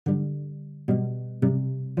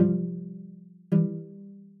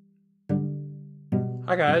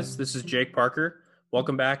Hi, guys. This is Jake Parker.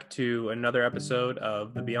 Welcome back to another episode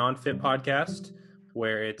of the Beyond Fit podcast,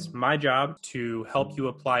 where it's my job to help you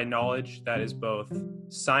apply knowledge that is both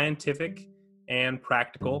scientific and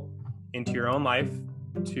practical into your own life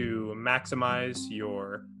to maximize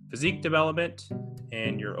your physique development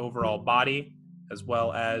and your overall body, as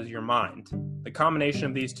well as your mind. The combination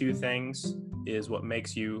of these two things is what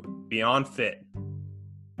makes you beyond fit.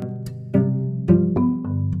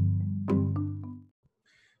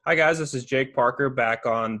 Hi, guys. This is Jake Parker back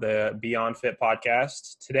on the Beyond Fit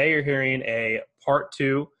podcast. Today, you're hearing a part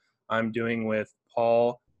two I'm doing with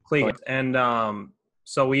Paul Clegan. And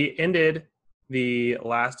so we ended the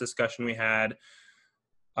last discussion we had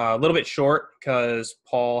a little bit short because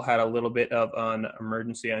Paul had a little bit of an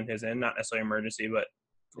emergency on his end. Not necessarily emergency, but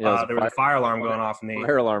there was a fire alarm going off in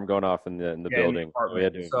the building. So we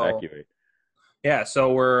had to evacuate. Yeah,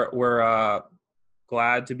 so we're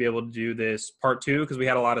glad to be able to do this part two because we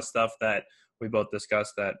had a lot of stuff that we both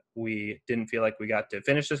discussed that we didn't feel like we got to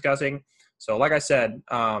finish discussing. So like I said,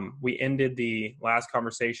 we ended the last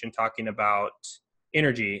conversation talking about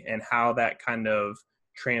energy and how that kind of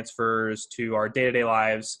transfers to our day-to-day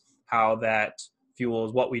lives, how that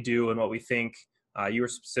fuels what we do and what we think. You were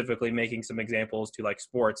specifically making some examples to like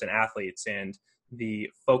sports and athletes and the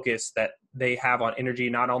focus that they have on energy,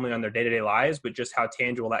 not only on their day-to-day lives, but just how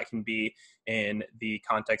tangible that can be in the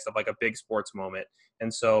context of like a big sports moment.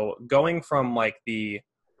 And so going from like the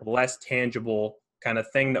less tangible kind of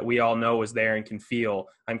thing that we all know is there and can feel,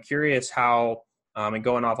 I'm curious how, and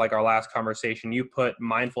going off like our last conversation, you put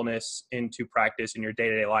mindfulness into practice in your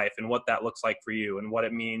day-to-day life and what that looks like for you and what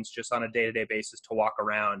it means just on a day-to-day basis to walk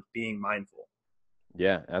around being mindful.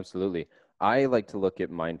 Yeah, absolutely. I like to look at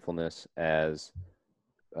mindfulness as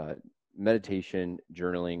meditation,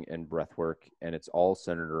 journaling, and breath work, and it's all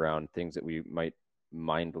centered around things that we might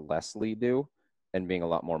mindlessly do and being a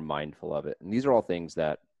lot more mindful of it. And these are all things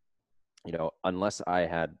that, unless I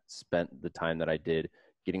had spent the time that I did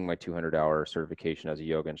getting my 200-hour certification as a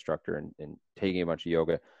yoga instructor and taking a bunch of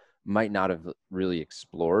yoga, might not have really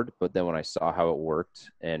explored. But then when I saw how it worked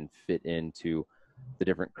and fit into the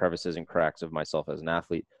different crevices and cracks of myself as an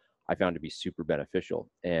athlete, I found it to be super beneficial.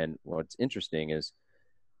 And what's interesting is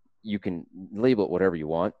you can label it whatever you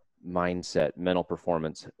want: mindset, mental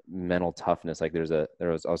performance, mental toughness. Like I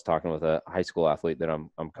was talking with a high school athlete that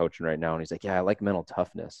I'm coaching right now, and he's like, yeah, I like mental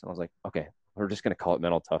toughness. And I was like, okay, we're just going to call it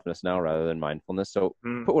mental toughness now rather than mindfulness. So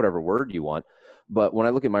put whatever word you want. But when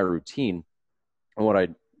I look at my routine and what I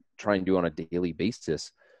try and do on a daily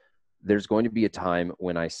basis, there's going to be a time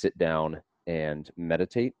when I sit down and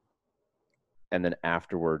meditate, and then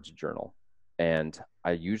afterwards journal. And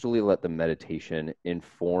I usually let the meditation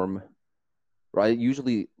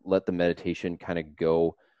kind of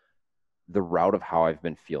go the route of how I've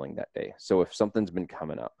been feeling that day. So if something's been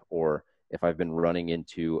coming up, or if I've been running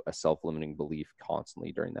into a self-limiting belief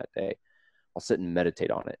constantly during that day, I'll sit and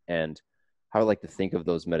meditate on it. And how I like to think of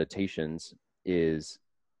those meditations is,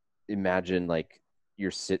 imagine like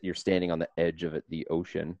you're standing on the edge of the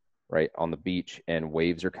ocean, right, on the beach, and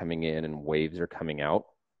waves are coming in and waves are coming out.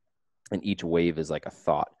 And each wave is like a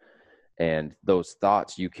thought. And those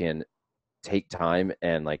thoughts you can take time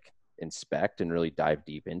and like inspect and really dive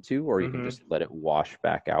deep into, or you can just let it wash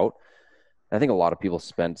back out. And I think a lot of people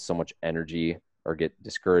spend so much energy or get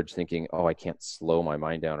discouraged thinking, oh, I can't slow my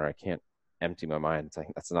mind down, or I can't empty my mind. It's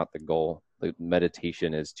like, that's not the goal. The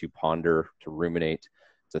meditation is to ponder, to ruminate,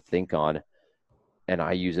 to think on. And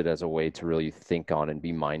I use it as a way to really think on and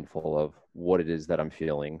be mindful of what it is that I'm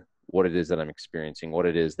feeling, what it is that I'm experiencing, what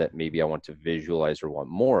it is that maybe I want to visualize or want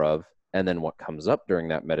more of. And then what comes up during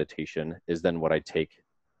that meditation is then what I take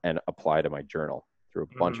and apply to my journal through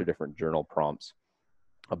a bunch of different journal prompts.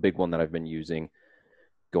 A big one that I've been using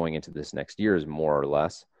going into this next year is More or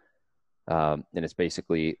Less. And it's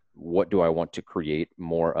basically, what do I want to create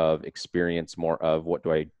more of, experience more of? What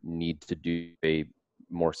do I need to do a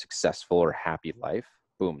more successful or happy life?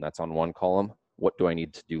 Boom, that's on one column. What do I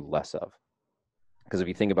need to do less of? Because if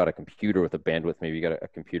you think about a computer with a bandwidth, maybe you got a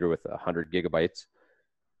computer with 100 gigabytes.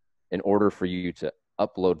 In order for you to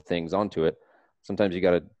upload things onto it, sometimes you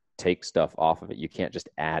got to take stuff off of it. You can't just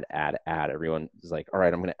add. Everyone is like, all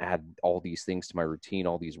right, I'm going to add all these things to my routine,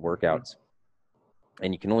 all these workouts.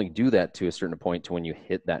 And you can only do that to a certain point, to when you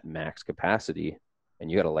hit that max capacity, and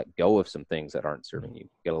you got to let go of some things that aren't serving you.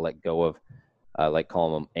 You got to let go of, like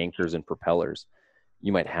call them anchors and propellers.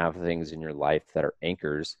 You might have things in your life that are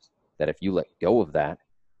anchors that if you let go of that,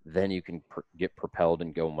 then you can get propelled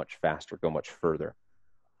and go much faster, go much further.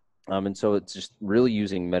 And so it's just really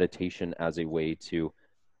using meditation as a way to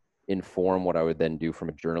inform what I would then do from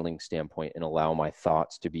a journaling standpoint and allow my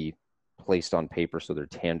thoughts to be placed on paper so they're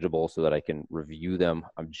tangible so that I can review them.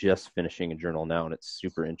 I'm just finishing a journal now, and it's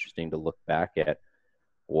super interesting to look back at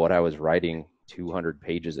what I was writing 200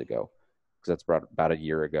 pages ago, because that's about a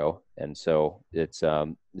year ago. And so it's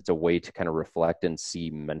a way to kind of reflect and see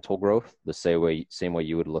mental growth the same way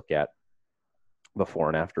you would look at before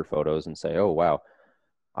and after photos and say, oh, wow,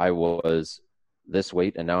 I was this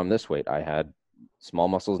weight and now I'm this weight. I had small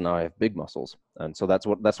muscles, now I have big muscles. And so that's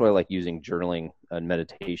why I like using journaling and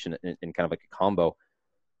meditation in kind of like a combo.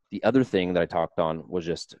 The other thing that I talked on was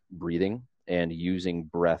just breathing and using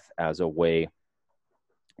breath as a way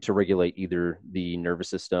to regulate either the nervous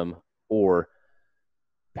system or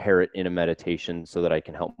pair it in a meditation so that I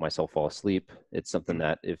can help myself fall asleep. It's something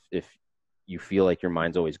that if you feel like your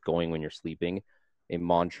mind's always going when you're sleeping, a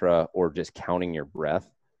mantra or just counting your breath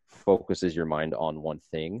focuses your mind on one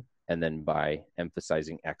thing. And then by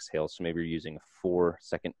emphasizing exhale, so maybe you're using a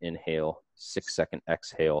 4-second inhale, 6-second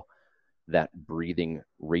exhale, that breathing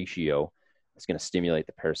ratio is going to stimulate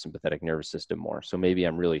the parasympathetic nervous system more. So maybe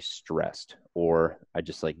I'm really stressed, or I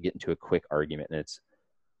just like get into a quick argument, and it's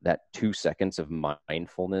that 2 seconds of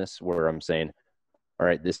mindfulness where I'm saying, all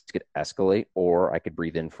right, this could escalate, or I could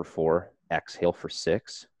breathe in for 4, exhale for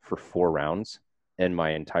 6 for 4 rounds, and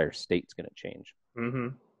my entire state's going to change.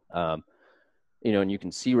 And you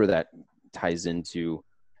can see where that ties into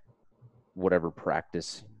whatever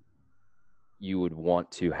practice you would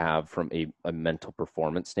want to have from a mental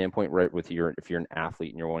performance standpoint, right? If you're an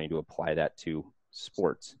athlete and you're wanting to apply that to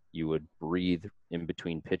sports, you would breathe in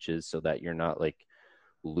between pitches so that you're not like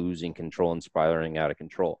losing control and spiraling out of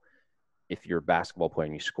control. If you're a basketball player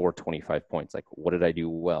and you score 25 points, like, what did I do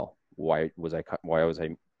well? Why was I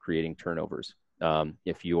creating turnovers?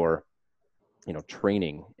 If you're,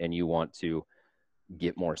 training and you want to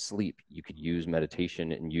get more sleep, you could use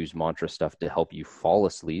meditation and use mantra stuff to help you fall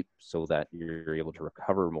asleep so that you're able to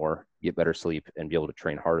recover more, get better sleep, and be able to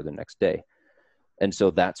train harder the next day. And so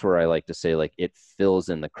that's where I like to say, like, it fills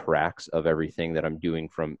in the cracks of everything that I'm doing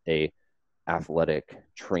from a athletic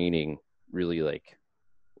training, really like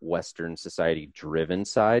Western society driven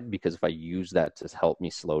side, because if I use that to help me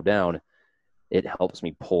slow down, it helps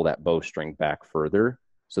me pull that bowstring back further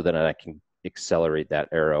so that I can accelerate that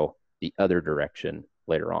arrow the other direction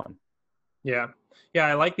later on. Yeah.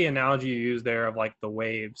 I like the analogy you use there of like the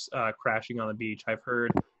waves crashing on the beach. I've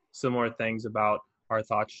heard similar things about our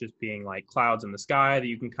thoughts just being like clouds in the sky that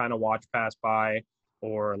you can kind of watch pass by,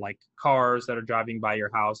 or like cars that are driving by your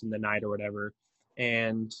house in the night or whatever.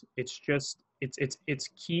 And it's just it's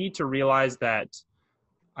key to realize that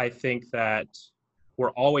I think that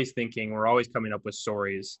we're always thinking, we're always coming up with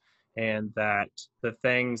stories, and that the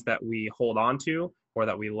things that we hold on to or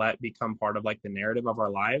that we let become part of like the narrative of our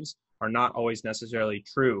lives are not always necessarily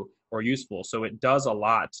true or useful. So it does a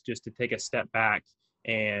lot just to take a step back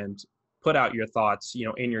and put out your thoughts,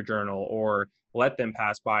 in your journal, or let them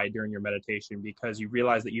pass by during your meditation, because you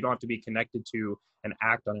realize that you don't have to be connected to and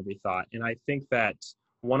act on every thought. And I think that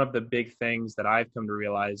one of the big things that I've come to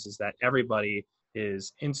realize is that everybody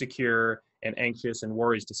is insecure and anxious and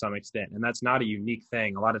worries to some extent. And that's not a unique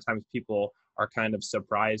thing. A lot of times people are kind of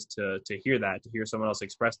surprised to hear someone else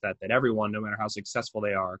express that everyone, no matter how successful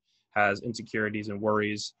they are, has insecurities and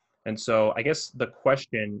worries. And so I guess the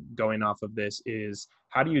question going off of this is,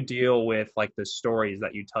 how do you deal with like the stories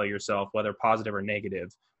that you tell yourself, whether positive or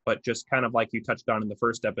negative, but just kind of like you touched on in the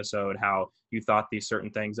first episode, how you thought these certain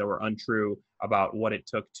things that were untrue about what it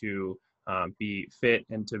took to be fit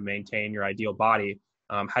and to maintain your ideal body.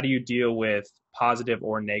 How do you deal with positive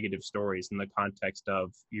or negative stories in the context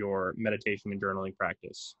of your meditation and journaling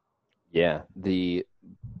practice? Yeah, the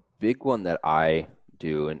big one that I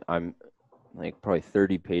do, and I'm like probably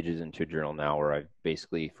 30 pages into a journal now, where I've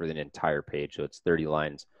basically, for the entire page, so it's 30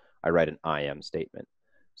 lines, I write an I am statement.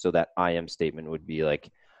 So that I am statement would be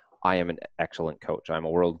like, I am an excellent coach. I'm a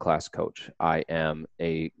world-class coach. I am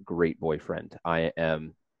a great boyfriend. I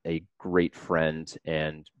am a great friend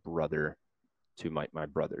and brother to my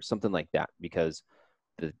brothers, something like that, because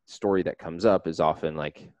the story that comes up is often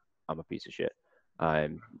like, I'm a piece of shit. I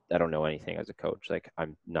don't know anything as a coach. Like,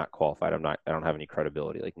 I'm not qualified. I don't have any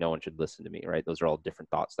credibility. Like, no one should listen to me, right? Those are all different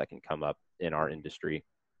thoughts that can come up in our industry,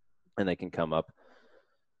 and they can come up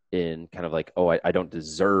in kind of like, oh, I don't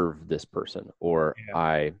deserve this person, or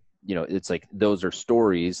it's like, those are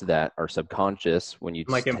stories that are subconscious when you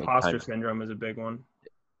like imposter syndrome is a big one.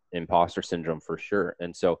 Imposter syndrome for sure.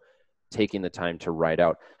 And so taking the time to write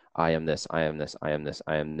out, I am this, I am this, I am this,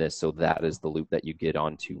 I am this. So that is the loop that you get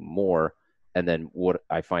onto more. And then what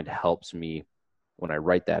I find helps me when I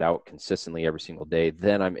write that out consistently every single day,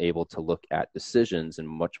 then I'm able to look at decisions and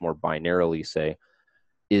much more binarily say,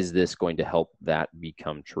 is this going to help that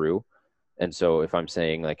become true? And so if I'm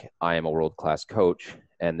saying like I am a world-class coach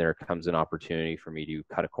and there comes an opportunity for me to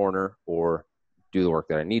cut a corner or do the work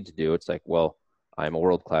that I need to do, it's like, well, I'm a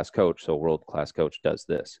world-class coach, so a world-class coach does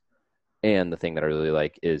this. And the thing that I really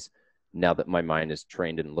like is now that my mind is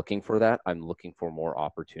trained in looking for that, I'm looking for more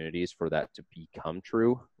opportunities for that to become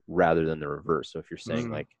true rather than the reverse. So if you're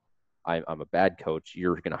saying like, I'm a bad coach,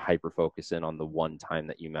 you're going to hyper focus in on the one time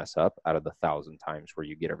that you mess up out of the 1,000 times where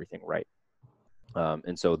you get everything right.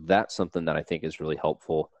 And so that's something that I think is really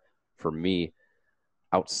helpful for me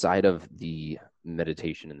outside of the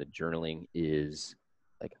meditation and the journaling is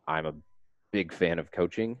like, I'm a big fan of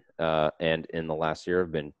coaching. And in the last year,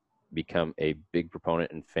 I've become a big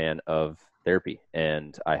proponent and fan of therapy.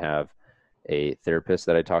 And I have a therapist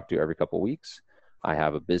that I talk to every couple of weeks. I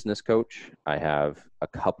have a business coach. I have a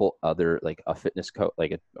couple other, like a fitness coach,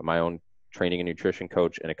 my own training and nutrition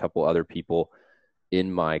coach, and a couple other people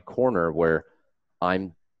in my corner where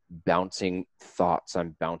I'm bouncing thoughts,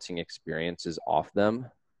 I'm bouncing experiences off them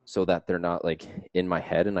so that they're not like in my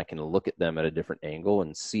head, and I can look at them at a different angle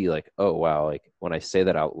and see like, oh, wow, like when I say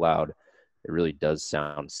that out loud, it really does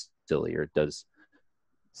sound silly, or it's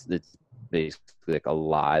basically like a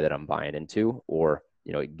lie that I'm buying into, or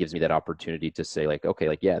it gives me that opportunity to say like, okay,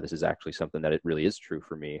 like, yeah, this is actually something that it really is true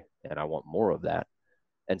for me and I want more of that.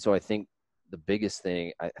 And so I think the biggest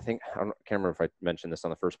thing, I can't remember if I mentioned this on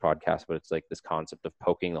the first podcast, but it's like this concept of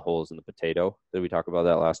poking the holes in the potato. Did we talk about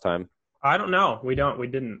that last time? I don't know. We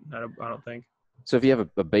didn't. I don't think. So if you have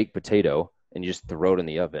a baked potato and you just throw it in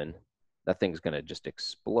the oven, that thing's going to just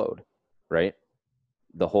explode, right?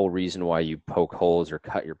 The whole reason why you poke holes or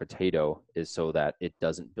cut your potato is so that it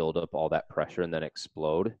doesn't build up all that pressure and then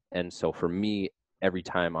explode. And so for me, every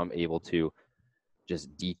time I'm able to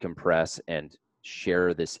just decompress and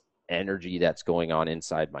share this energy that's going on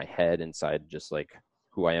inside my head, inside just like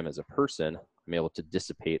who I am as a person, I'm able to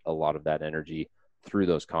dissipate a lot of that energy through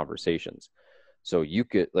those conversations. So you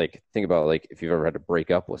could like think about like if you've ever had to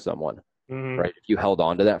break up with someone, right? If you held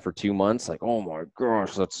on to that for 2 months, like, oh my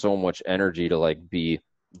gosh, that's so much energy to like be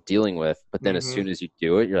dealing with. But then as soon as you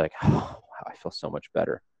do it, you're like, oh, wow, I feel so much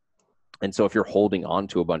better. And so if you're holding on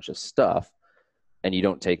to a bunch of stuff and you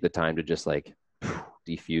don't take the time to just like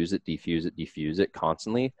diffuse it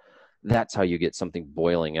constantly, that's how you get something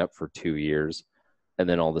boiling up for 2 years. And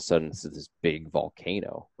then all of a sudden it's this big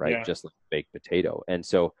volcano, right? Yeah. Just like a baked potato. And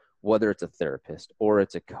so whether it's a therapist or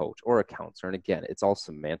it's a coach or a counselor, and again, it's all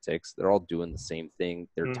semantics. They're all doing the same thing.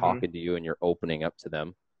 They're talking to you and you're opening up to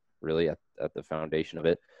them really at the foundation of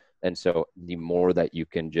it. And so the more that you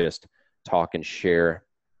can just talk and share,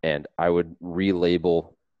 and I would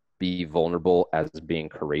relabel be vulnerable as being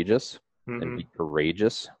courageous and be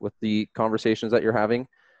courageous with the conversations that you're having,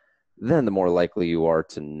 then the more likely you are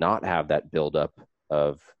to not have that buildup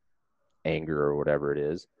of anger or whatever it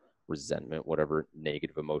is, resentment, whatever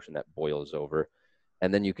negative emotion that boils over.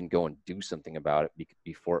 And then you can go and do something about it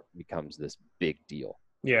before it becomes this big deal.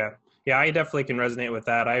 Yeah. Yeah, I definitely can resonate with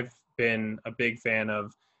that. I've been a big fan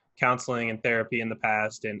of counseling and therapy in the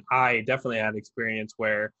past, and I definitely had experience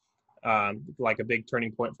where like a big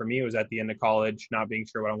turning point for me was at the end of college, not being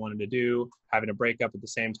sure what I wanted to do, having a breakup at the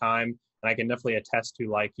same time. And I can definitely attest to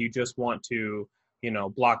like, you just want to,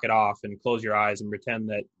 block it off and close your eyes and pretend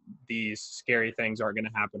that these scary things aren't going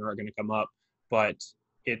to happen or are going to come up. But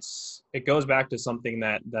it goes back to something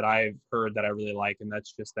that I've heard that I really like. And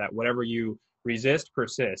that's just that whatever you resist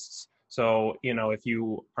persists. So, if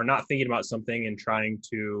you are not thinking about something and trying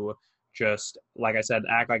to just, like I said,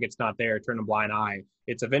 act like it's not there, turn a blind eye,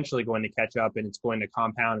 it's eventually going to catch up and it's going to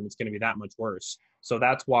compound and it's going to be that much worse. So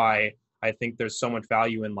that's why I think there's so much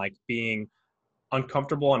value in like being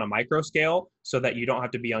uncomfortable on a micro scale so that you don't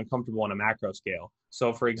have to be uncomfortable on a macro scale.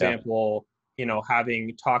 So for example,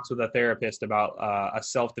 having talks with a therapist about a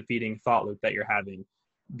self-defeating thought loop that you're having,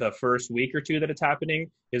 the first week or two that it's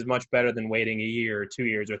happening is much better than waiting a year or 2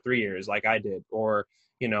 years or 3 years like I did, or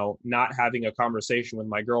not having a conversation with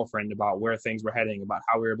my girlfriend about where things were heading, about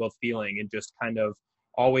how we were both feeling, and just kind of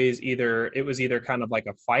always it was either kind of like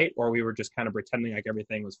a fight or we were just kind of pretending like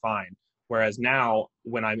everything was fine. Whereas now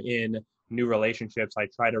when I'm in new relationships, I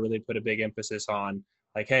try to really put a big emphasis on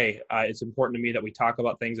like, hey, it's important to me that we talk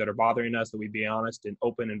about things that are bothering us, that we be honest and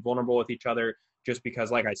open and vulnerable with each other, just because,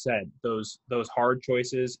 like I said, those hard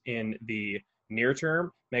choices in the near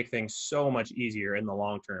term make things so much easier in the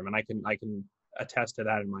long term. And I can attest to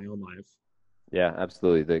that in my own life. Yeah,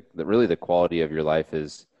 absolutely. The quality of your life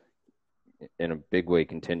is in a big way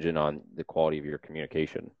contingent on the quality of your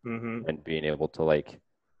communication and being able to like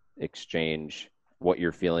exchange what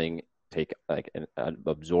you're feeling, take like and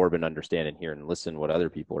absorb and understand and hear and listen what other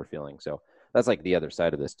people are feeling. So that's like the other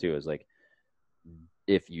side of this too, is like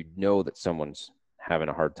if you know that someone's having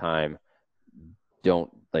a hard time,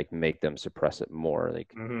 don't like make them suppress it more.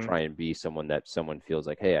 Like Hmm. try and be someone that someone feels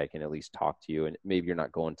like, hey, I can at least talk to you. And maybe you're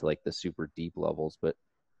not going to like the super deep levels, but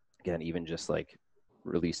again, even just like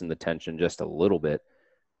releasing the tension just a little bit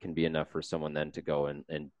can be enough for someone then to go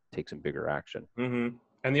and take some bigger action. Hmm.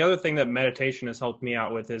 And the other thing that meditation has helped me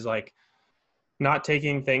out with is like not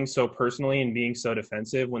taking things so personally and being so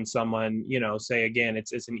defensive when someone, say again,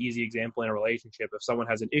 it's an easy example in a relationship. If someone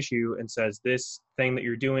has an issue and says this thing that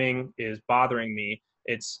you're doing is bothering me,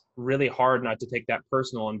 it's really hard not to take that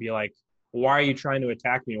personal and be like, why are you trying to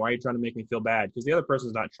attack me? Why are you trying to make me feel bad? Because the other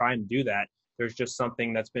person's not trying to do that. There's just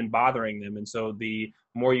something that's been bothering them. And so the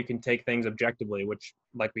more you can take things objectively, which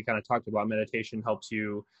like we kind of talked about, meditation helps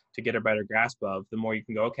you to get a better grasp of, the more you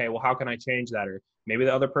can go, okay, well, how can I change that? Or maybe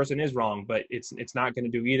the other person is wrong, but it's not going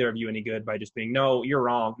to do either of you any good by just being, no, you're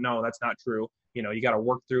wrong, no, that's not true. You got to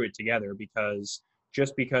work through it together. Because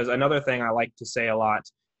another thing I like to say a lot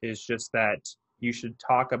is just that you should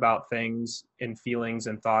talk about things and feelings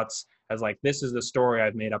and thoughts as like, this is the story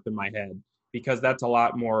I've made up in my head, because that's a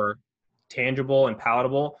lot more tangible and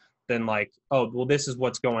palatable than like, oh, well, this is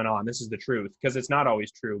what's going on, this is the truth, because it's not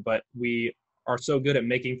always true. But we are so good at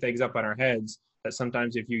making things up in our heads that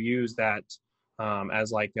sometimes if you use that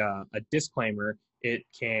as like a disclaimer, it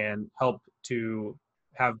can help to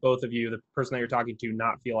have both of you, the person that you're talking to,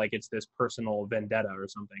 not feel like it's this personal vendetta or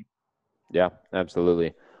something. Yeah,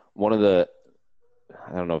 absolutely. One of the,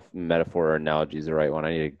 I don't know if metaphor or analogy is the right one.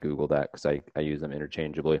 I need to Google that because I use them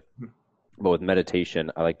interchangeably. But with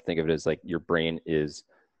meditation, I like to think of it as like your brain is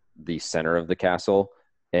the center of the castle.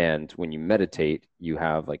 And when you meditate, you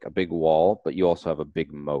have like a big wall, but you also have a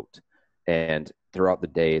big moat. And throughout the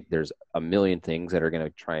day, there's a million things that are going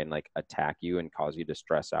to try and like attack you and cause you to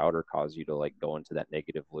stress out or cause you to like go into that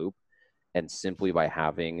negative loop. And simply by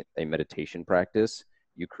having a meditation practice,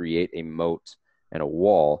 you create a moat and a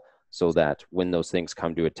wall so that when those things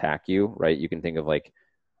come to attack you, right, you can think of like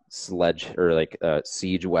sledge or like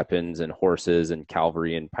siege weapons and horses and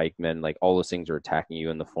cavalry and pikemen, like all those things are attacking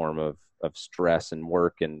you in the form of stress and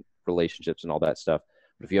work and relationships and all that stuff.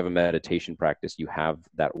 But if you have a meditation practice, you have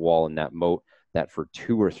that wall and that moat that for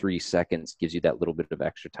 2 or 3 seconds gives you that little bit of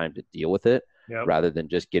extra time to deal with it Yep. rather than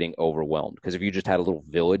just getting overwhelmed. Because if you just had a little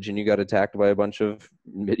village and you got attacked by a bunch of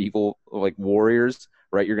medieval like warriors,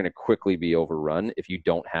 right, you're going to quickly be overrun if you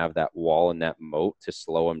don't have that wall and that moat to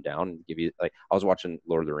slow them down and give you, like, I was watching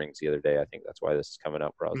Lord of the Rings the other day. I think that's why this is coming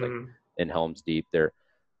up, where I was like, Mm-hmm. in Helm's Deep,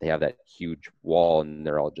 they have that huge wall and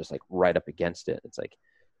they're all just like right up against it. It's like,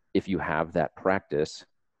 if you have that practice,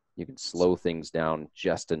 you can slow things down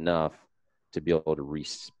just enough to be able to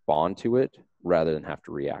respond to it rather than have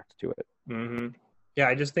to react to it. Mm-hmm. Yeah,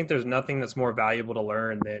 I just think there's nothing that's more valuable to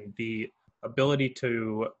learn than the ability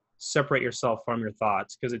to separate yourself from your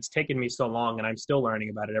thoughts, because it's taken me so long and I'm still learning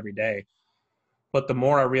about it every day. But the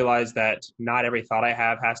more I realize that not every thought I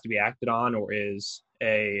have has to be acted on or is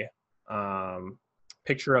a um,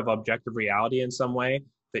 picture of objective reality in some way,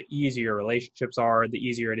 the easier relationships are, the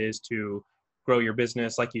easier it is to grow your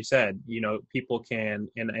business. Like you said, people can,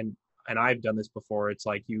 and I've done this before. It's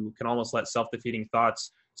like you can almost let self-defeating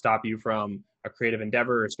thoughts stop you from a creative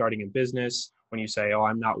endeavor or starting a business when you say, oh,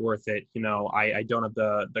 I'm not worth it. I don't have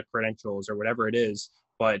the credentials or whatever it is.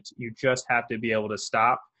 But you just have to be able to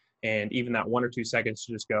stop, and even that 1 or 2 seconds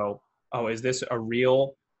to just go, oh, is this a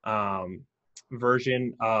real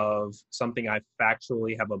version of something I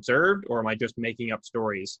factually have observed, or am I just making up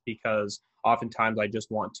stories? Because oftentimes I just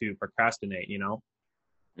want to procrastinate.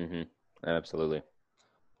 Mm-hmm. Absolutely.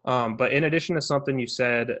 But in addition to something you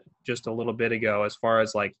said just a little bit ago, as far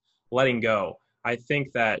as like letting go, I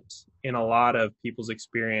think that in a lot of people's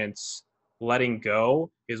experience, letting go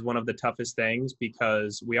is one of the toughest things,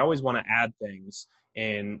 because we always want to add things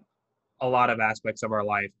in a lot of aspects of our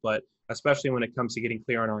life, but especially when it comes to getting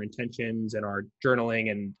clear on our intentions and our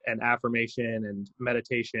journaling and affirmation and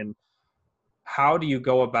meditation. How do you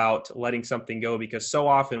go about letting something go? Because so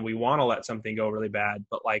often we want to let something go really bad,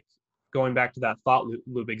 but like going back to that thought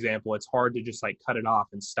loop example, it's hard to just like cut it off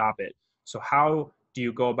and stop it. So how do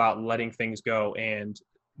you go about letting things go, and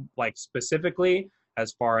like specifically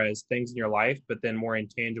as far as things in your life, but then more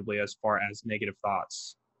intangibly as far as negative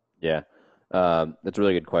thoughts? Yeah. That's a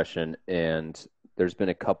really good question. And there's been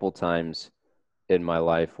a couple times in my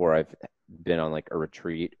life where I've been on like a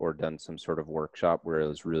retreat or done some sort of workshop where it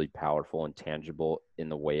was really powerful and tangible in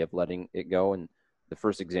the way of letting it go. And the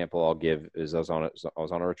first example I'll give is I was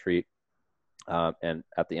on a retreat, and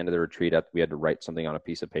at the end of the retreat, we had to write something on a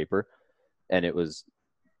piece of paper, and it was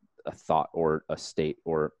a thought or a state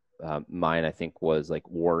or mine. I think was like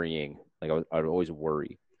worrying. Like I would always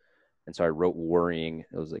worry, And so I wrote worrying.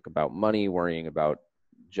 It was like about money, worrying about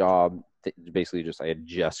job. Basically, just I had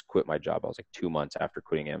just quit my job. I was like 2 months after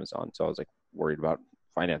quitting Amazon, so I was like worried about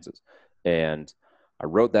finances. And I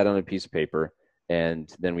wrote that on a piece of paper.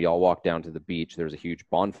 And then we all walked down to the beach. There was a huge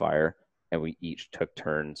bonfire, and we each took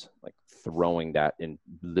turns like throwing that and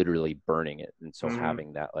literally burning it. And so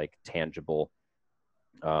having that like tangible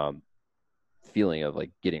feeling of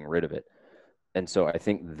like getting rid of it. And so I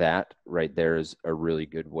think that right there is a really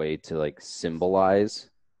good way to like symbolize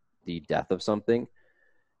the death of something.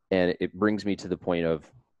 And it brings me to the point of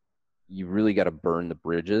you really got to burn the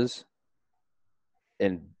bridges.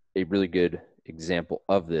 And a really good example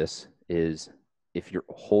of this is if you're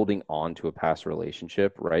holding on to a past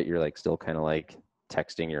relationship, right? You're like still kind of like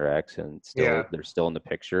texting your ex and still they're still in the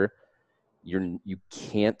picture. You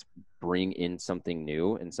can't bring in something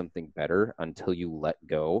new and something better until you let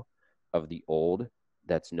go of the old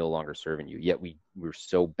that's no longer serving you. Yet we're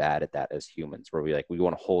so bad at that as humans, where we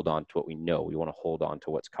want to hold on to what we know. We want to hold on to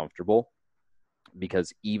what's comfortable,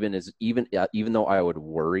 because even though I would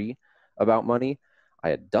worry about money, I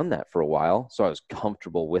had done that for a while, so I was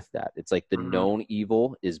comfortable with that. It's like the known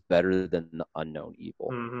evil is better than the unknown evil.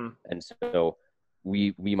 And so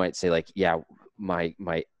we might say like, yeah, my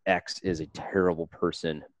ex is a terrible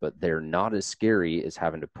person, but they're not as scary as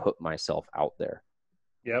having to put myself out there.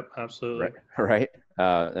 Yep, absolutely. Right.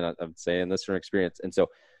 And I'm saying this from experience. And so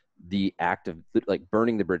the act of like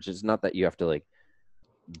burning the bridges is not that you have to like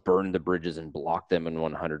burn the bridges and block them and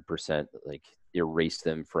 100% like erase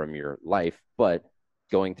them from your life, but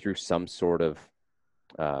going through some sort of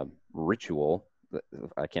ritual.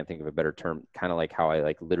 I can't think of a better term, kind of like how I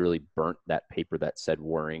like literally burnt that paper that said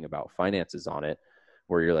worrying about finances on it,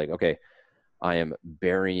 where you're like, okay, I am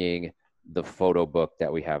burying the photo book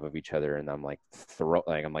that we have of each other, and I'm like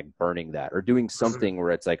I'm like burning that, or doing something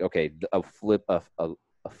where it's like, okay, a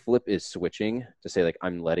flip is switching to say like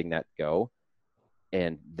I'm letting that go.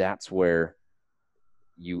 And that's where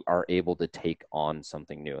you are able to take on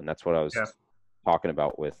something new. And that's what I was talking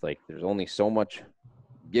about with like, there's only so much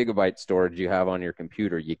gigabyte storage you have on your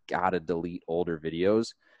computer. You got to delete older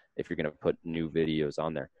videos if you're going to put new videos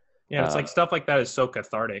on there. Yeah, it's like stuff like that is so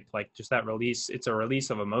cathartic, like just that release. It's a release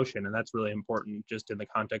of emotion, and that's really important just in the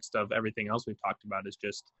context of everything else we've talked about, is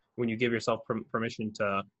just when you give yourself permission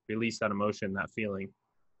to release that emotion, that feeling.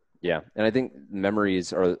 Yeah, and I think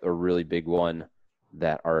memories are a really big one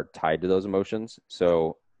that are tied to those emotions.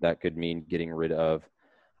 So that could mean getting rid of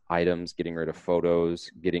items, getting rid of photos,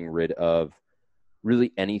 getting rid of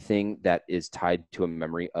really anything that is tied to a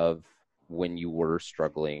memory of when you were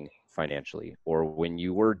struggling financially, or when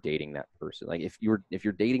you were dating that person. Like if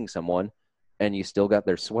you're dating someone and you still got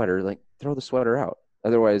their sweater, like throw the sweater out.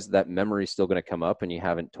 Otherwise that memory is still going to come up and you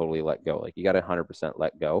haven't totally let go. Like you got to 100%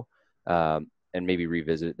 let go, and maybe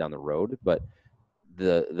revisit it down the road. But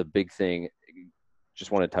the big thing,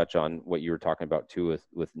 just want to touch on what you were talking about too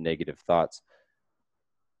with negative thoughts,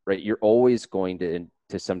 right? You're always going to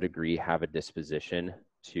some degree have a disposition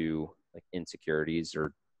to like insecurities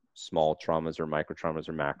or small traumas or micro traumas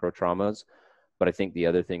or macro traumas. But I think the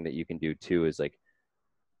other thing that you can do too is like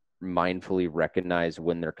mindfully recognize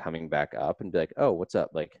when they're coming back up and be like, oh, what's up?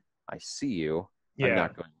 Like, I see you. Yeah.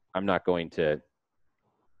 I'm not going to,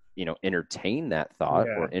 entertain that thought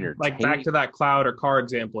or entertain. Like back to that cloud or car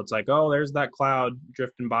example. It's like, oh, there's that cloud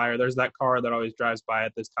drifting by, or there's that car that always drives by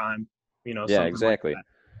at this time. Yeah, exactly.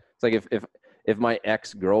 Like it's like if my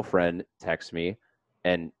ex-girlfriend texts me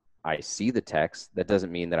and I see the text, that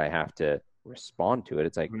doesn't mean that I have to respond to it.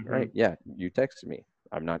 It's like, right, yeah, you texted me.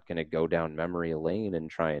 I'm not going to go down memory lane and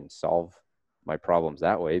try and solve my problems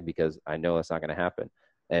that way, because I know that's not going to happen.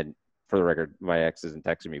 And for the record, my ex isn't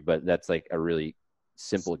texting me, but that's like a really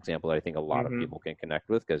simple example that I think a lot of people can connect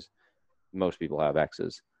with, because most people have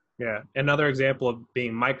exes. Yeah. Another example of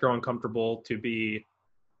being micro uncomfortable to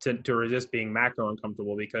resist being macro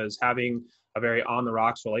uncomfortable, because having a very on the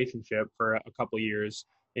rocks relationship for a couple of years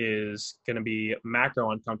is going to be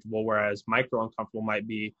macro uncomfortable, whereas micro uncomfortable might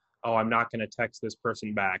be, oh, I'm not going to text this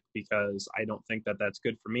person back because I don't think that that's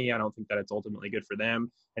good for me. I don't think that it's ultimately good for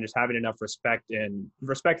them. And just having enough respect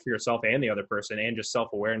for yourself and the other person, and just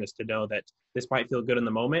self-awareness to know that this might feel good in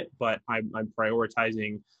the moment, but I'm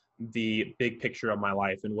prioritizing the big picture of my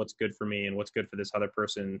life and what's good for me and what's good for this other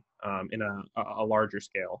person in a larger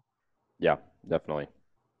scale. Yeah, definitely.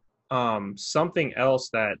 Something else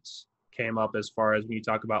that came up as far as when you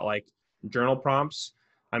talk about like journal prompts,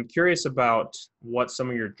 I'm curious about what some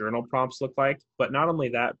of your journal prompts look like, but not only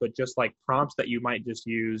that, but just like prompts that you might just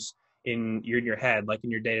use in your head, like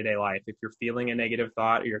in your day-to-day life. If you're feeling a negative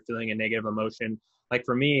thought or you're feeling a negative emotion, Like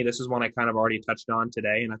for me, this is one I kind of already touched on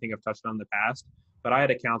today, and I think I've touched on in the past. But I had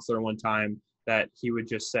a counselor one time that he would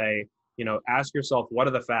just say, ask yourself, what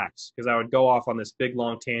are the facts? Because I would go off on this big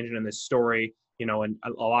long tangent and this story, and a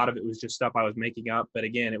lot of it was just stuff I was making up. But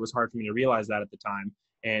again, it was hard for me to realize that at the time.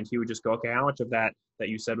 And he would just go, okay, how much of that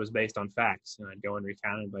you said was based on facts? And I'd go and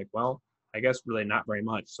recount it, like, well, I guess really not very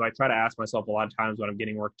much. So I try to ask myself a lot of times when I'm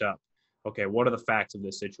getting worked up, okay, what are the facts of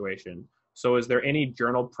this situation? So is there any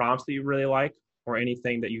journal prompts that you really like, or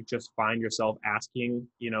anything that you just find yourself asking,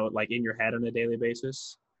 like in your head on a daily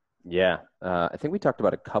basis? Yeah. I think we talked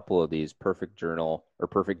about a couple of these: perfect journal or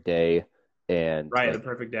perfect day and Right, the like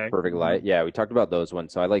perfect day. perfect light. Yeah, we talked about those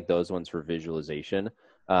ones. So I like those ones for visualization.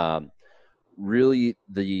 Um, really,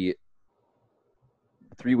 the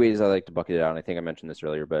three ways I like to bucket it out, and I think I mentioned this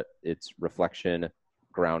earlier, but it's reflection,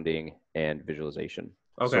 grounding, and visualization.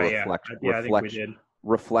 So Okay, yeah. Yeah, I think we did.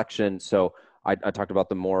 reflection. So I talked about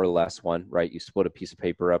the more or less one, right? You split a piece of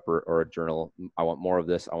paper up or a journal. I want more of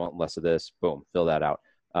this. I want less of this. Boom, fill that out.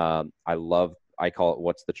 I call it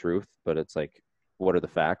what's the truth, but it's like, what are the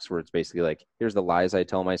facts? Where it's basically like, here's the lies I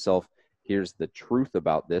tell myself. Here's the truth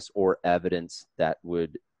about this, or evidence that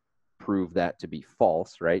would prove that to be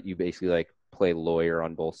false, right? You basically like play lawyer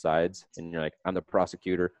on both sides, and you're like, I'm the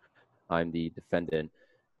prosecutor, I'm the defendant,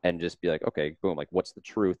 and just be like, okay, boom, like what's the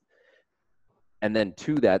truth? And then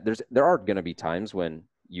to that, there are going to be times when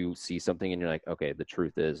you see something and you're like, okay, the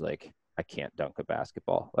truth is like I can't dunk a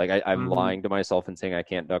basketball. Like I'm Mm-hmm. lying to myself and saying I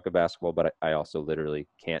can't dunk a basketball, but I also literally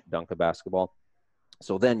can't dunk a basketball.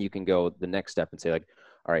 So then you can go the next step and say like,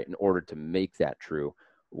 all right, in order to make that true,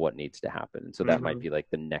 what needs to happen? And so that might Mm-hmm. be like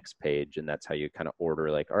the next page, and that's how you kind of order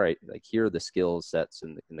like, all right, like here are the skill sets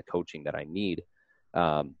and the coaching that I need.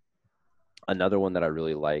 Um, Another one that I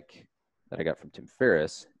really like that I got from Tim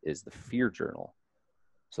Ferriss is the fear journal.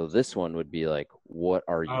 So this one would be like, what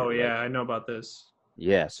are Oh your yeah, like, I know about this.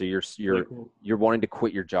 yeah, so Really cool. you're wanting to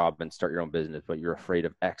quit your job and start your own business, but you're afraid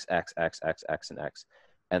of X, X, X, X, X, and X.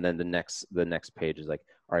 And then the next page is like,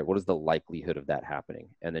 all right, what is the likelihood of that happening?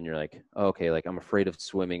 And then you're like, okay, like I'm afraid of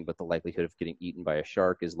swimming, but the likelihood of getting eaten by a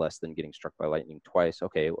shark is less than getting struck by lightning twice.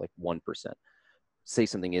 Okay, like 1%. Say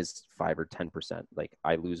something is 5 or 10%. Like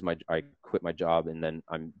I quit my job and then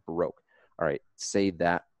I'm broke. All right, say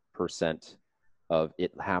that percent of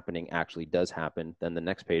it happening actually does happen. Then the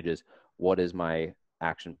next page is, what is my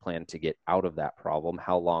action plan to get out of that problem?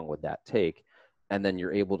 How long would that take? And then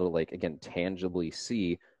you're able to like, again, tangibly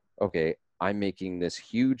see, okay, I'm making this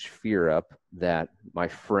huge fear up that my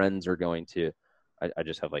friends are going to, I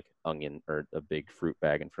just have like onion or a big fruit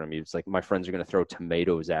bag in front of me. It's like my friends are going to throw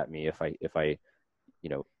tomatoes at me if I you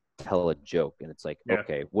know, tell a joke. And it's like, Yeah.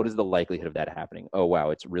 okay, what is the likelihood of that happening? Oh, wow,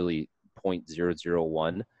 it's really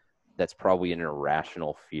 0.001. That's probably an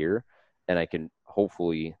irrational fear. And I can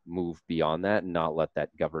hopefully move beyond that and not let that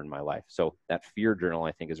govern my life. So that fear journal,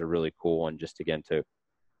 I think, is a really cool one, just again to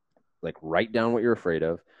like write down what you're afraid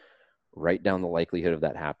of, write down the likelihood of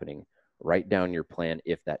that happening, write down your plan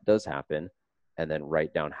if that does happen, and then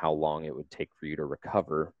write down how long it would take for you to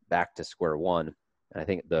recover back to square one. And I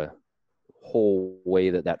think the whole way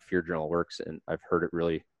that fear journal works, and I've heard it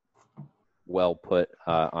really well put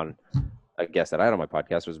on a guest that I had on my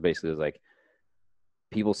podcast, was basically like,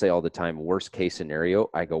 people say all the time, worst case scenario,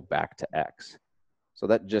 I go back to X. So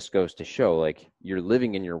that just goes to show like you're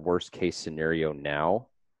living in your worst case scenario now.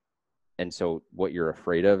 And so what you're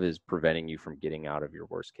afraid of is preventing you from getting out of your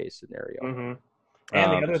worst case scenario. Mm-hmm.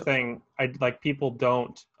 And the other So thing, I like people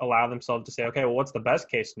don't allow themselves to say, okay, well, what's the best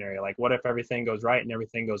case scenario? Like, what if everything goes right and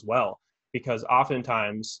everything goes well? Because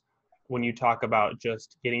oftentimes, when you talk about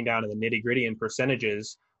just getting down to the nitty gritty and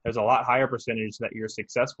percentages, there's a lot higher percentage that you're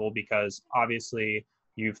successful because obviously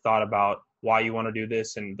you've thought about why you want to do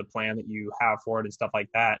this and the plan that you have for it and stuff like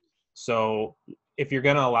that. So, if you're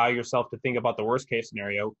going to allow yourself to think about the worst case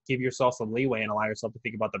scenario, give yourself some leeway and allow yourself to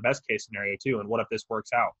think about the best case scenario too. And what if this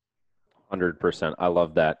works out? 100%. I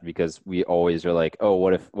love that because we always are like, oh,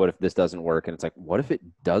 what if this doesn't work? And it's like, what if it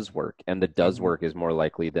does work? And the does Mm-hmm. work is more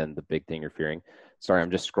likely than the big thing you're fearing. Sorry,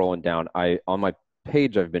 I'm just scrolling down. I on my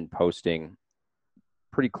page I've been posting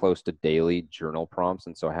pretty close to daily journal prompts,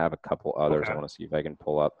 and so I have a couple others I Okay. want to see if I can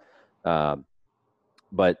pull up. Um,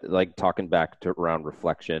 but like talking back to around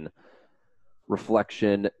reflection,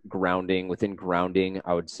 grounding. Within grounding,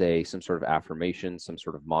 I would say some sort of affirmation, some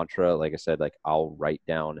sort of mantra. Like I said, like I'll write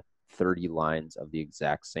down 30 lines of the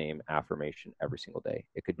exact same affirmation every single day.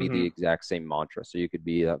 It could be the Mm-hmm. exact same mantra. So you could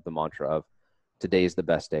be the mantra of, today is the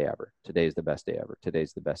best day ever. Today is the best day ever.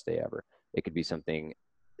 Today's the best day ever. It could be something,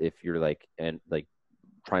 if you're like, and like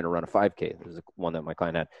trying to run a 5K. There's one that my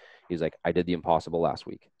client had. He's like, I did the impossible last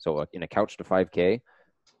week. So in a couch to 5K,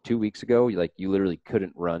 2 weeks ago, you literally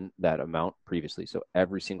couldn't run that amount previously. So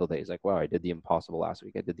every single day is like, wow, I did the impossible last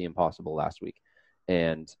week. I did the impossible last week.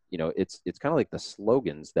 And, it's kind of like the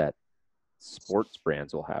slogans that sports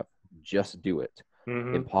brands will have. Just do it.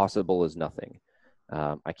 Mm-hmm. Impossible is nothing.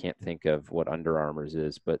 I can't think of what Under Armour's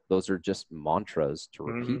is, but those are just mantras to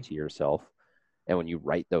repeat Mm-hmm. to yourself. And when you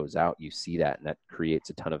write those out, you see that, and that creates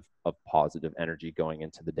a ton of positive energy going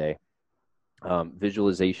into the day.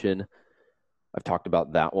 Visualization, I've talked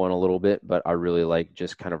about that one a little bit, but I really like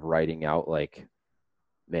just kind of writing out, like,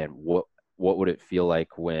 man, what would it feel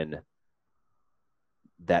like when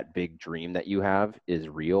that big dream that you have is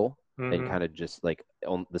real? And Mm-hmm. kind of just like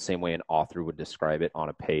on the same way an author would describe it on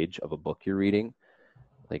a page of a book you're reading,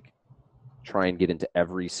 like try and get into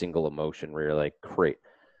every single emotion where you're like, great,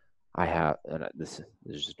 I have, and this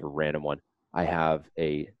is just a random one. I have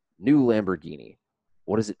a new Lamborghini.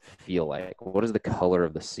 What does it feel like? What is the color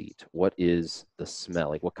of the seat? What is the smell?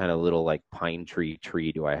 Like, what kind of little like pine tree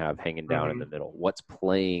do I have hanging down in Mm-hmm. the middle? What's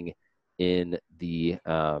playing in the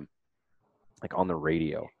like on the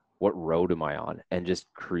radio? What road am I on? And just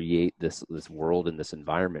create this world and this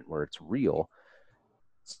environment where it's real,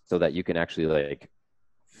 so that you can actually like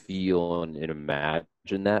feel and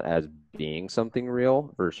imagine that as being something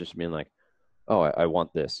real versus just being like, oh, I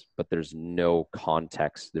want this, but there's no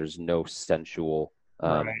context, there's no sensual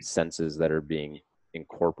Right. senses that are being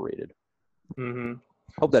incorporated. Mm-hmm.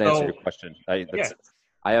 Hope that answered So your question. yeah.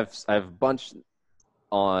 I have a bunch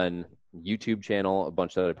on YouTube channel, a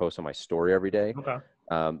bunch that I post on my story every day, Okay.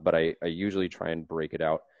 but I usually try and break it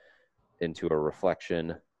out into a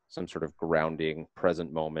reflection, some sort of grounding,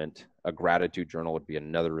 present moment. A gratitude journal would be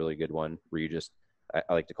another really good one, where you just,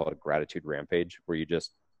 I like to call it a gratitude rampage, where you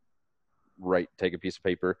just take a piece of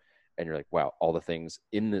paper and you're like, wow, all the things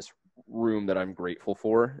in this room that I'm grateful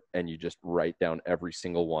for. And you just write down every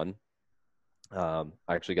single one. I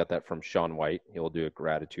actually got that from Sean White. He'll do a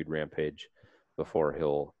gratitude rampage before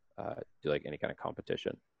he'll do like any kind of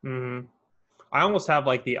competition. Mm-hmm. I almost have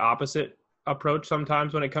like the opposite approach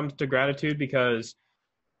sometimes when it comes to gratitude, because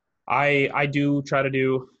I do try to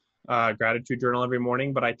do gratitude journal every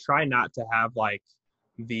morning, but I try not to have like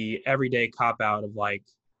the everyday cop out of like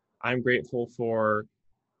I'm grateful for,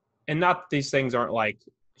 and not these things aren't like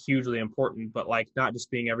hugely important, but like not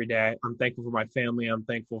just being every day. I'm thankful for my family. I'm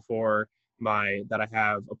thankful for my that I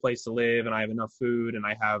have a place to live and I have enough food and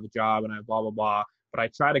I have a job and I have blah blah blah. But I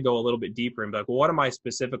try to go a little bit deeper and be like, well, what am I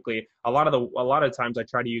specifically? A lot of times I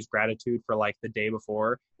try to use gratitude for like the day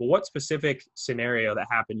before. Well, what specific scenario that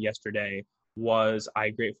happened yesterday was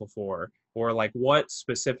I grateful for? Or like what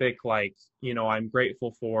specific like, I'm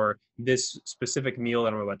grateful for this specific meal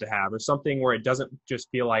that I'm about to have, or something where it doesn't just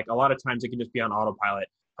feel like, a lot of times it can just be on autopilot.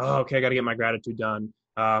 Oh, okay, I got to get my gratitude done.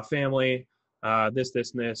 Family, this,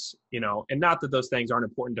 and this, and not that those things aren't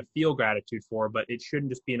important to feel gratitude for, but it shouldn't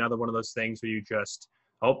just be another one of those things where you just,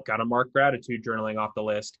 oh, got to mark gratitude journaling off the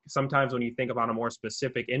list. Sometimes when you think about a more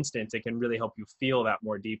specific instance, it can really help you feel that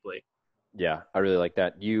more deeply. Yeah, I really like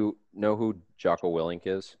that. You know who Jocko Willink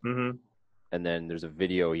is? Mm-hmm. And then there's a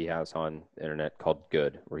video he has on the internet called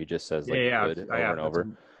Good, where he just says like Yeah, good I over have. and That's a,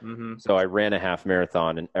 over. mm-hmm. So I ran a half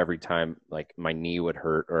marathon, and every time like my knee would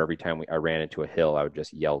hurt, or every time I ran into a hill, I would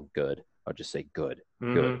just yell good. I would just say good,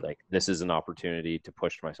 good. Mm-hmm. Like, this is an opportunity to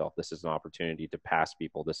push myself. This is an opportunity to pass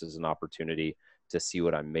people. This is an opportunity to see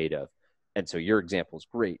what I'm made of. And so your example is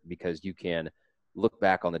great, because you can look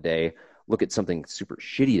back on the day, look at something super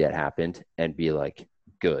shitty that happened, and be like,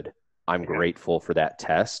 good. I'm Yeah. grateful for that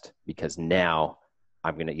test, because now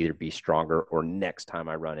I'm going to either be stronger, or next time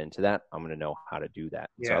I run into that, I'm going to know how to do that.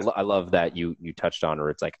 So Yeah. I love that you touched on,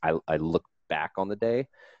 or it's like I look back on the day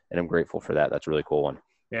and I'm grateful for that. That's a really cool one.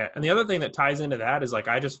 Yeah. And the other thing that ties into that is like,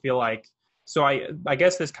 I just feel like, so I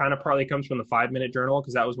guess this kind of partly comes from the 5 minute journal,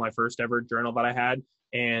 because that was my first ever journal that I had.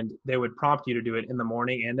 And they would prompt you to do it in the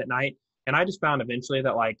morning and at night. And I just found eventually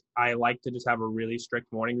that like, I like to just have a really strict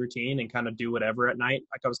morning routine and kind of do whatever at night.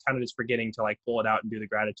 Like I was kind of just forgetting to like pull it out and do the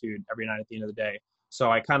gratitude every night at the end of the day.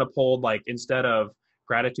 So I kind of pulled like, instead of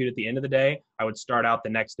gratitude at the end of the day, I would start out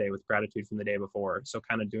the next day with gratitude from the day before. So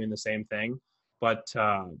kind of doing the same thing. But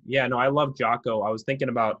yeah, no, I love Jocko. I was thinking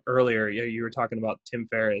about earlier, you were talking about Tim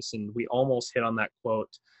Ferriss, and we almost hit on that quote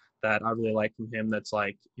that I really like from him. That's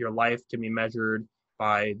like, your life can be measured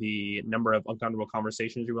by the number of uncomfortable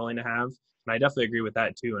conversations you're willing to have. And I definitely agree with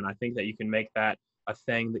that too. And I think that you can make that a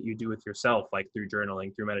thing that you do with yourself, like through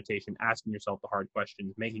journaling, through meditation, asking yourself the hard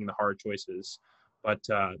questions, making the hard choices. But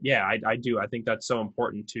yeah, I do. I think that's so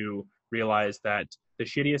important to realize that the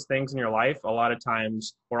shittiest things in your life, a lot of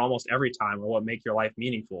times, or almost every time, are what make your life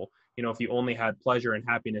meaningful. If you only had pleasure and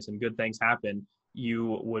happiness and good things happen,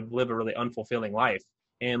 you would live a really unfulfilling life.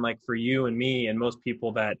 And like for you and me and most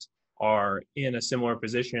people that are in a similar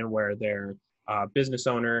position where they're a business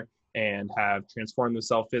owner and have transformed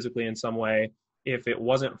themselves physically in some way, if it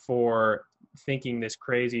wasn't for thinking this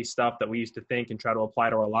crazy stuff that we used to think and try to apply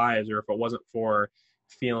to our lives, or if it wasn't for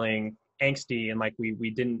feeling angsty and like we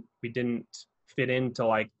didn't fit into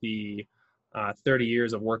like the 30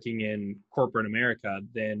 years of working in corporate America,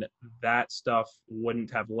 then that stuff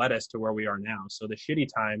wouldn't have led us to where we are now. So the shitty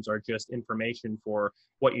times are just information for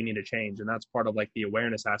what you need to change. And that's part of like the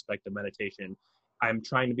awareness aspect of meditation. I'm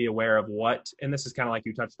trying to be aware of what, and this is kind of like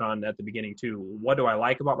you touched on at the beginning too, what do I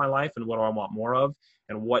like about my life and what do I want more of?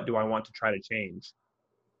 And what do I want to try to change?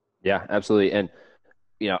 Yeah, absolutely. And,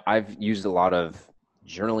 I've used a lot of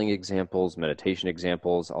journaling examples, meditation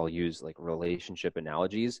examples. I'll use like relationship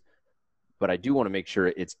analogies, but I do want to make sure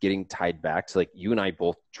it's getting tied back to like you and I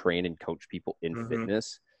both train and coach people in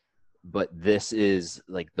fitness, but this is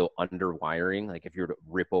like the underwiring. Like if you were to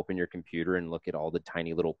rip open your computer and look at all the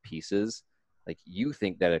tiny little pieces, like you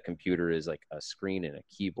think that a computer is like a screen and a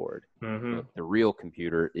keyboard. The real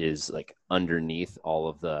computer is like underneath all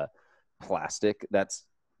of the plastic that's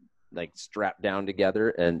like strapped down together.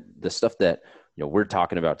 And the stuff that, we're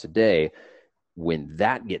talking about today, when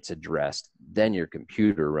that gets addressed, then your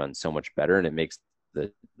computer runs so much better, and it makes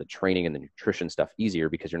the training and the nutrition stuff easier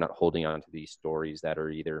because you're not holding on to these stories that are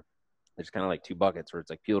either, there's kind of like two buckets where it's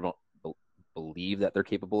like people don't believe that they're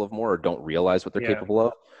capable of more or don't realize what they're capable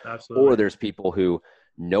of. Absolutely. Or there's people who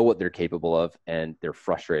know what they're capable of and they're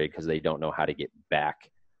frustrated because they don't know how to get back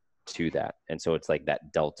to that. And so it's like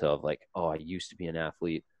that delta of like, oh, I used to be an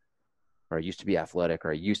athlete, or I used to be athletic,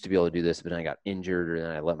 or I used to be able to do this, but then I got injured, or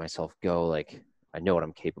then I let myself go. Like I know what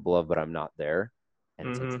I'm capable of, but I'm not there. And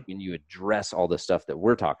it's like when you address all the stuff that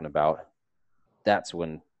we're talking about, that's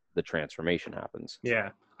when the transformation happens.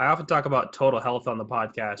 Yeah. I often talk about total health on the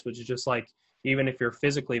podcast, which is just like, even if you're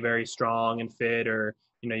physically very strong and fit, or,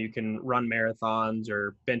 you can run marathons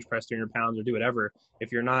or bench press 300 pounds or do whatever.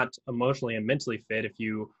 If you're not emotionally and mentally fit, if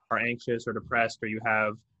you are anxious or depressed, or you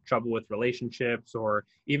have trouble with relationships, or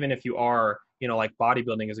even if you are, like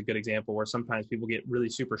bodybuilding is a good example where sometimes people get really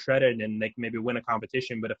super shredded and they can maybe win a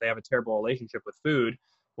competition, but if they have a terrible relationship with food,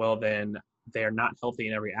 well, then they're not healthy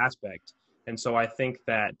in every aspect. And so I think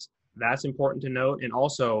that that's important to note. And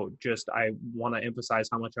also just, I want to emphasize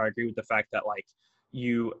how much I agree with the fact that like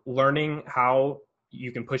you learning how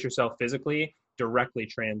you can push yourself physically directly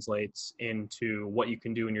translates into what you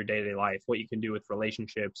can do in your day-to-day life, what you can do with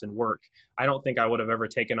relationships and work. I don't think I would have ever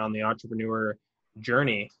taken on the entrepreneur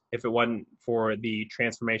journey if it wasn't for the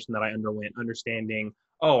transformation that I underwent, understanding,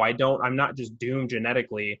 oh, I'm not just doomed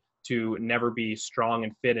genetically to never be strong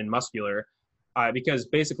and fit and muscular. Because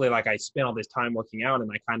basically, like, I spent all this time working out, and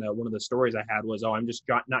one of the stories I had was, oh, I'm just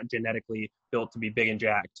not genetically built to be big and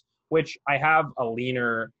jacked, which I have a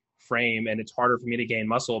leaner frame and it's harder for me to gain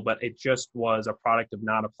muscle, but it just was a product of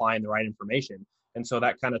not applying the right information. And so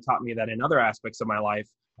that kind of taught me that in other aspects of my life,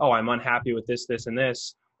 oh, I'm unhappy with this, this, and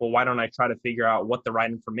this. Well, why don't I try to figure out what the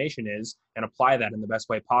right information is and apply that in the best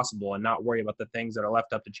way possible, and not worry about the things that are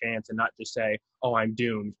left up to chance, and not just say, oh, I'm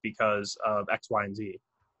doomed because of X, Y, and Z.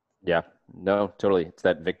 Yeah, no, totally. It's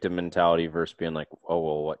that victim mentality versus being like, oh,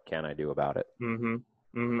 well, what can I do about it?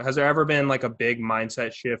 Has there ever been like a big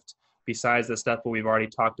mindset shift besides the stuff that we've already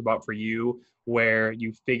talked about for you, where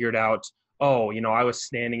you figured out, oh, I was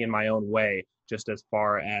standing in my own way just as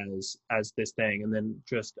far as this thing, and then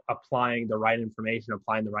just applying the right information,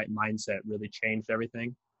 applying the right mindset really changed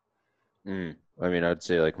everything? I mean, I'd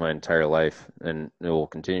say like my entire life, and it will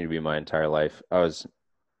continue to be my entire life. I was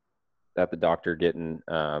at the doctor getting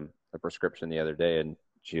a prescription the other day, and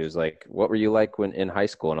she was like, what were you like when in high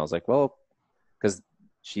school? And I was like, well, because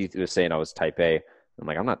she was saying I was type A. I'm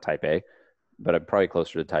like, I'm not type A, but I'm probably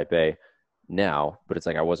closer to type A now. But it's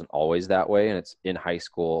like I wasn't always that way. And it's in high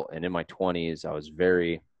school and in my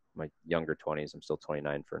 20s, my younger 20s, I'm still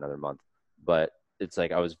 29 for another month. But it's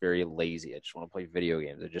like I was very lazy. I just want to play video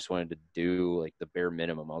games. I just wanted to do like the bare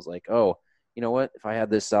minimum. I was like, oh, you know what? If I had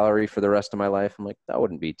this salary for the rest of my life, I'm like, that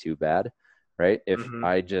wouldn't be too bad, right? If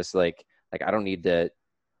I just like I don't need to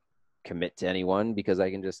commit to anyone because I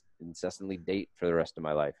can just incessantly date for the rest of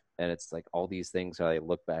my life. And it's like all these things, I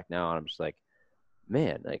look back now and I'm just like,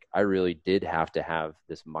 man, like I really did have to have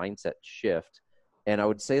this mindset shift. And I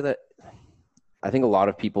would say that I think a lot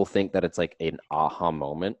of people think that it's like an aha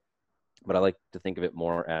moment, but I like to think of it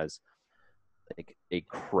more as like a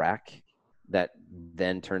crack that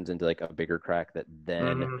then turns into like a bigger crack that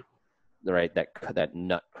then right, that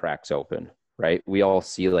nut cracks open, right? We all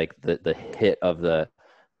see like the hit of the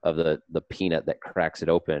peanut that cracks it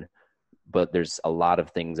open, but there's a lot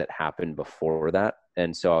of things that happen before that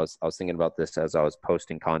And so I was thinking about this as I was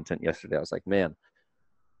posting content yesterday. I was like, man,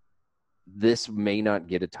 this may not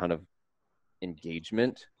get a ton of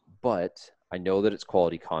engagement, but I know that it's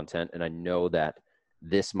quality content, and I know that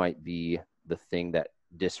this might be the thing that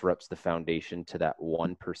disrupts the foundation to that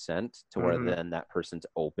 1% to where then that person's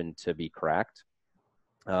open to be cracked.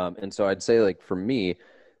 And so I'd say, like, for me,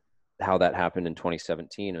 how that happened in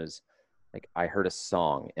 2017 was like, I heard a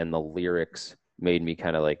song and the lyrics made me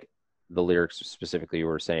kind of like, the lyrics specifically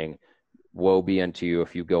were saying, woe be unto you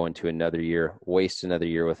if you go into another year, waste another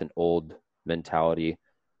year with an old mentality.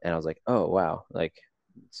 And I was like, oh, wow. Like,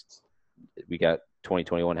 we got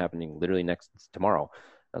 2021 happening literally tomorrow.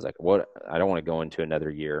 I was like, what? I don't want to go into another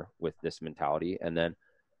year with this mentality. And then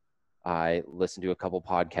I listened to a couple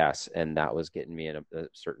podcasts, and that was getting me in a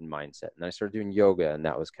certain mindset. And I started doing yoga, and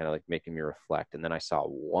that was kind of like making me reflect. And then I saw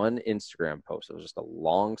one Instagram post. It was just a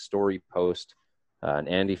long story post, an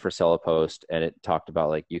Andy Frisella post. And it talked about,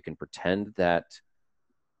 like, you can pretend that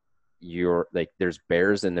you're like, there's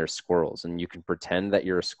bears and there's squirrels, and you can pretend that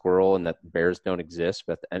you're a squirrel and that bears don't exist.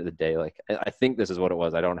 But at the end of the day, like, I think this is what it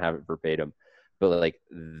was. I don't have it verbatim, but like,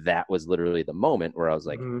 that was literally the moment where I was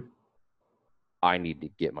like, I need to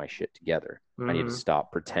get my shit together. I need to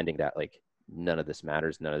stop pretending that, like, none of this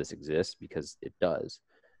matters, none of this exists, because it does.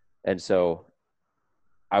 And so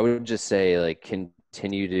I would just say, like,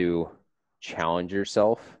 continue to challenge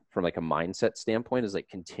yourself from like a mindset standpoint, is like,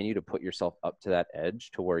 continue to put yourself up to that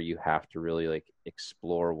edge to where you have to really like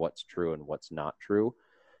explore what's true and what's not true.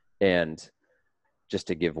 And just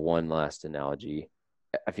to give one last analogy,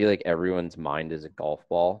 I feel like everyone's mind is a golf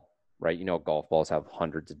ball, right? You know, golf balls have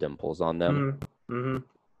hundreds of dimples on them.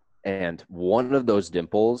 And one of those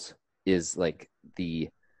dimples is like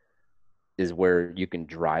is where you can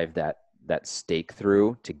drive that stake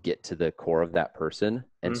through to get to the core of that person.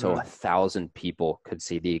 And so 1,000 people could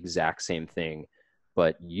see the exact same thing,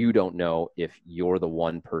 but you don't know if you're the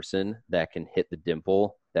one person that can hit the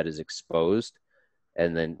dimple that is exposed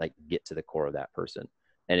and then like get to the core of that person.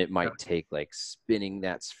 And it might take like spinning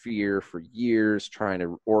that sphere for years, trying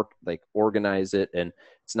to organize it. And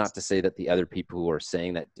it's not to say that the other people who are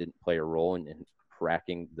saying that didn't play a role in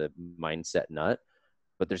cracking the mindset nut,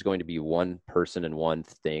 but there's going to be one person and one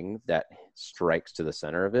thing that strikes to the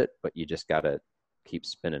center of it, but you just got to keep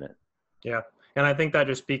spinning it. Yeah. And I think that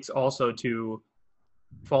just speaks also to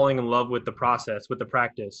falling in love with the process, with the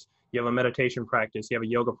practice. You have a meditation practice, you have a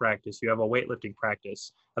yoga practice, you have a weightlifting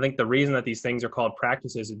practice. I think the reason that these things are called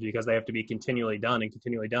practices is because they have to be continually done and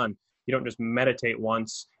continually done. You don't just meditate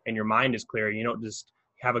once and your mind is clear. You don't just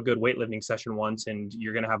have a good weightlifting session once and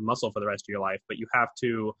you're going to have muscle for the rest of your life, but you have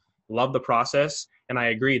to love the process. And I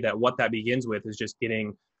agree that what that begins with is just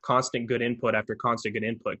getting constant good input after constant good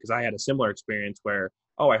input. Because I had a similar experience where,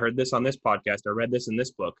 oh, I heard this on this podcast, I read this in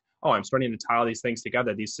this book. Oh, I'm starting to tile these things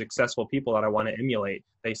together. These successful people that I want to emulate,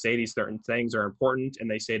 they say these certain things are important and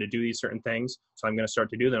they say to do these certain things. So I'm going to start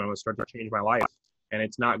to do them. I'm going to start to change my life. And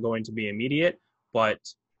it's not going to be immediate, but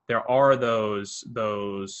there are those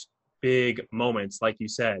big moments. Like you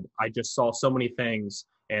said, I just saw so many things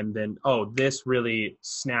and then, oh, this really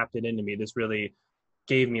snapped it into me. This really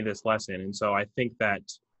gave me this lesson. And so I think that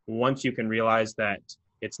once you can realize that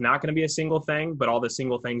it's not going to be a single thing, but all the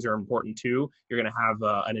single things are important too, you're going to have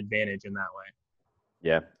an advantage in that way.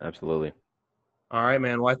 Yeah, absolutely. All right,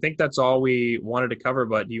 man. Well, I think that's all we wanted to cover,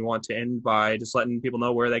 but do you want to end by just letting people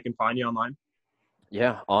know where they can find you online?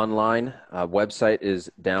 Yeah, online. Website is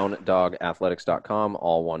downdogathletics.com,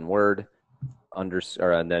 all one word.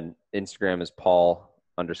 And then Instagram is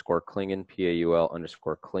Paul_Klingen,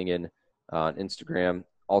 PAUL_Klingen on Instagram.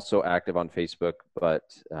 Also active on Facebook,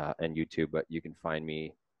 and YouTube, but you can find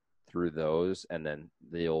me through those, and then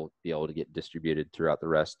they'll be able to get distributed throughout the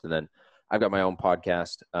rest. And then I've got my own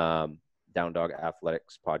podcast, Down Dog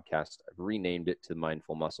Athletics podcast. I've renamed it to the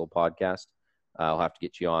Mindful Muscle Podcast. I'll have to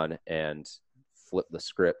get you on and flip the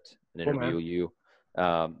script and interview you.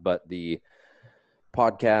 But the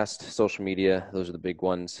podcast, social media, those are the big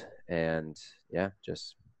ones. And yeah,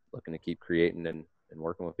 just looking to keep creating and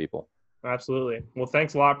working with people. Absolutely. Well,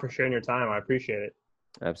 thanks a lot for sharing your time. I appreciate it.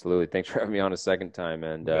 Absolutely. Thanks for having me on a second time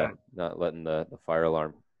and not letting the fire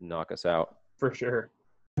alarm knock us out. For sure.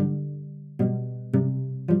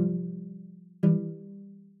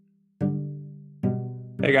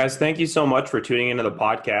 Hey guys, thank you so much for tuning into the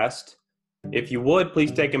podcast. If you would,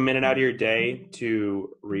 please take a minute out of your day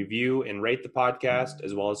to review and rate the podcast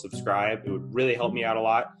as well as subscribe. It would really help me out a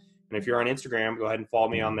lot. And if you're on Instagram, go ahead and follow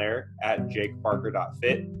me on there at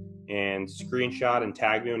jakeparker.fit and screenshot and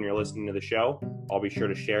tag me when you're listening to the show. I'll be sure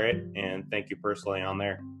to share it and thank you personally on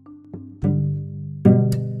there.